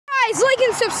guys, like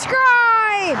and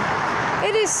subscribe.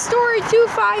 It is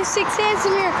Story256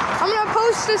 Handsome here. I'm going to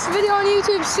post this video on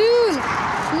YouTube soon.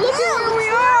 Look at where we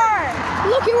are.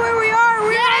 Look at where we are.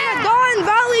 We're at the Don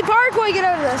Valley Parkway. Get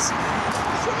out of this.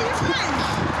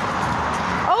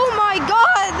 Oh my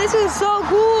God, this is so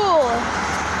cool.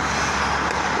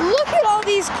 Look at all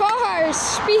these cars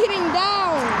speeding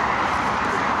down.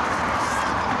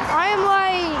 I am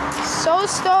like so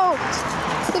stoked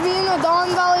to be in the Don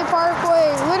Valley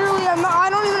Parkway. Literally, I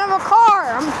don't even have a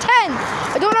car. I'm 10.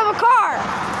 I don't have a car.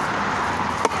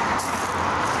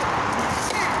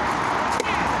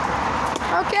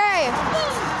 Okay.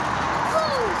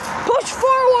 Push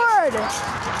forward.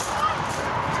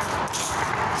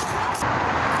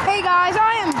 Hey guys,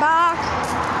 I am back.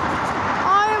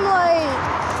 I am like,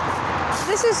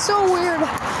 this is so weird.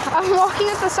 I'm walking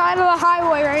at the side of the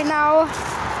highway right now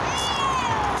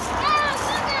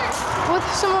with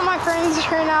some of my friends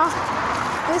right now.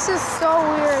 This is so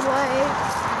weird, like,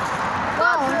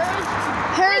 wow.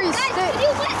 Harry's stick.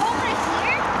 You went over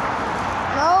here?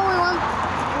 No,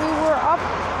 we were up.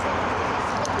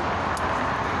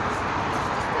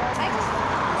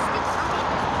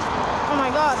 Oh my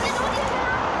God.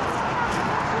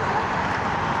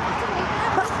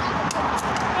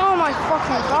 Oh my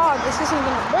fucking God, this isn't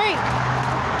gonna break.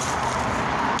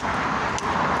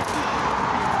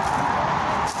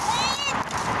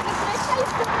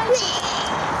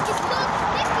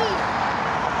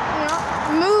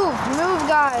 Move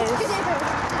guys.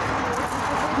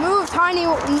 Move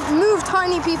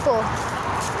tiny people.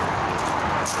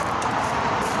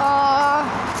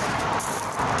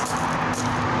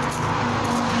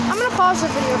 I'm gonna pause the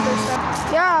video for a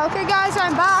second. Yeah, okay guys,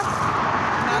 I'm back.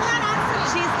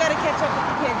 She's gotta catch up with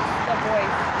the kids, the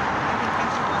boys.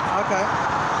 Okay.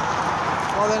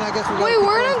 Well then I guess we Wait,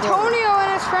 where did Antonio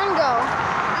and his friend go?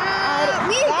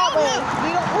 We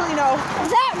don't really know.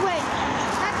 That way.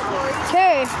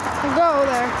 Okay, go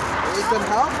there. Need some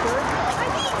help, sir?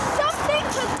 I need something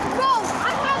to throw.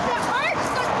 I have the urge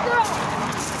to throw.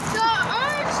 The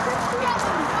urge to throw.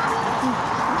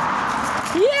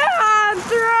 Yeah,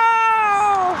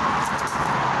 throw!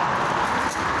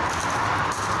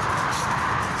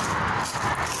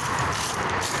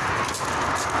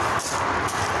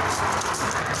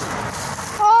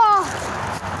 Oh!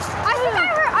 I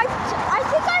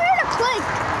think I heard a click.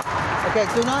 Okay,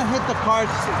 do not hit the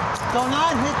cars. Do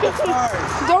not hit the cars.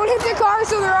 Don't hit the cars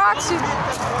with the rocks. Hit the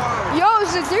cars. Yo,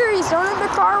 it's the theories. Don't hit the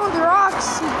car with the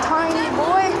rocks, you tiny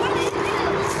boy.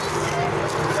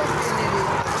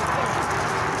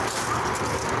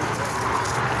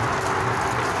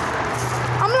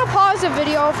 I'm gonna pause the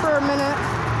video for a minute.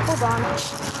 Hold on.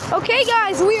 Okay,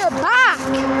 guys, we are back.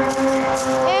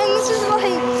 And this is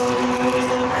like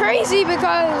crazy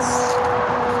because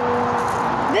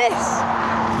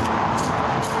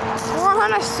we're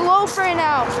on a slope right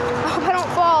now. I hope I don't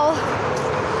fall.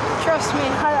 Trust me,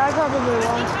 I probably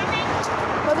won't.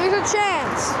 But there's a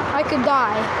chance I could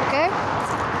die, okay?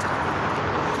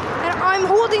 And I'm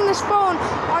holding this phone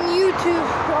on YouTube.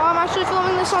 Well, I'm actually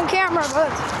filming this on camera,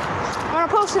 but I'm gonna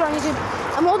post it on YouTube.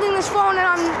 I'm holding this phone and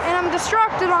I'm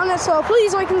distracted on it, so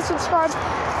please like and subscribe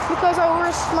because I will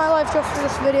risk my life just for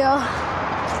this video.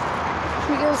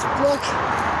 Because look.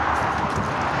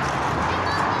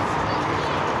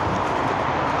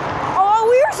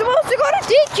 Supposed to go to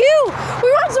DQ. We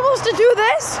weren't supposed to do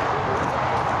this.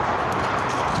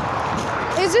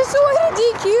 Is this the way to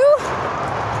DQ?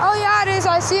 Oh yeah, it is.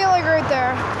 I see it like right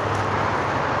there.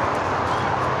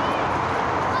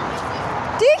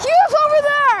 DQ is over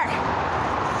there.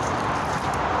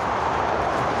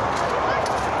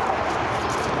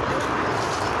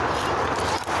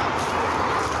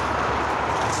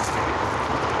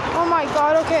 Oh my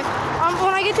God. Okay.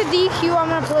 When I get to DQ, I'm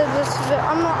gonna play this.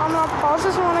 I'm gonna pause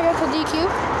this, and when I get to DQ,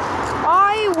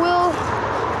 I will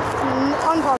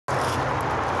unpause.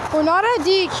 We're not at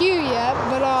DQ yet,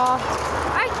 but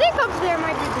I think up there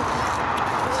might be DQ.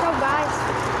 So guys,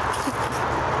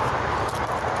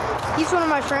 he's one of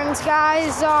my friends,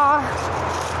 guys.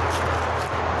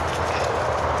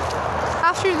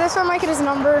 After this, I might get his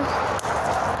number.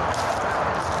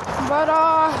 But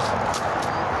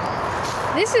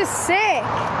this is sick.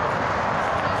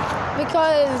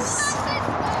 Because,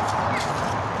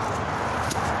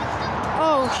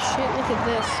 oh shit, look at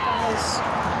this, guys.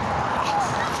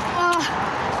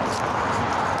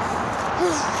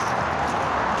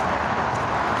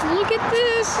 Look at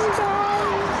this,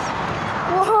 guys.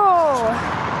 Whoa.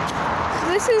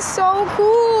 This is so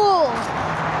cool.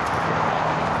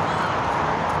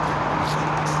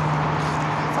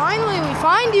 Finally, we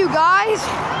find you guys.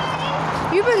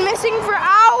 You've been missing for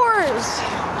hours.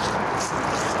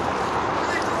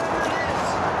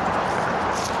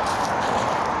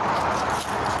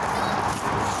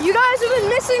 guys have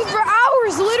been missing for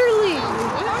hours, literally.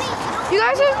 You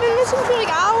guys have been missing for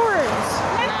like hours.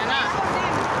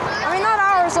 I mean, not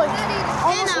hours, like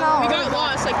almost an hour. We got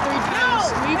lost like 3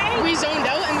 times. We zoned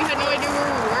out and we had no idea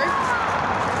where we were.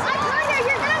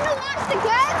 You're gonna get lost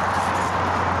again?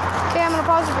 Okay, I'm gonna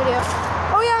pause the video.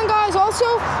 Oh yeah, and guys,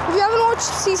 also, if you haven't watched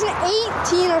season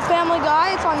 18 of Family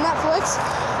Guy, it's on Netflix.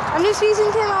 A new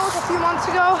season came out like a few months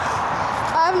ago.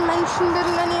 I haven't mentioned it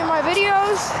in any of my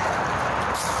videos.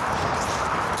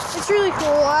 It's really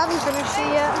cool. I haven't finished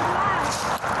it yet.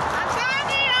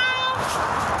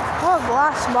 Oh, a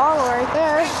glass bottle right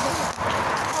there.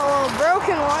 Oh, a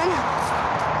broken one.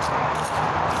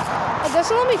 It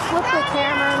doesn't let me flip the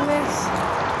camera in this.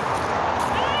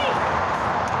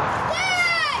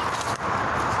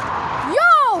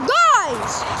 Yo,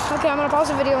 guys! Okay, I'm gonna pause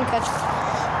the video and catch it.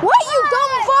 What, you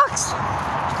dumb fucks?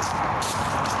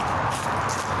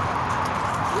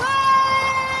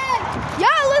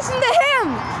 Yeah, listen to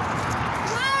him.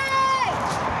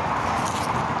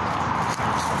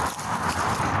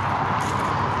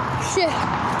 Shit.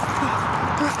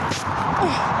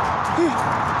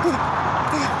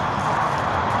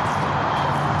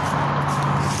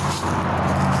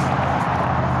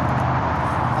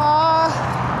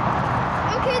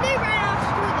 Okay, they ran off.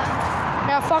 Screw them.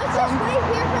 Yeah, fuck Let's them. just wait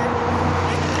here for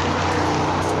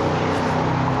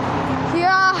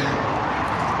Yeah.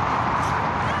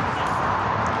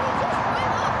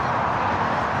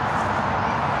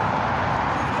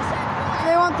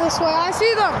 They went this way. I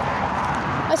see them.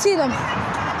 I see them.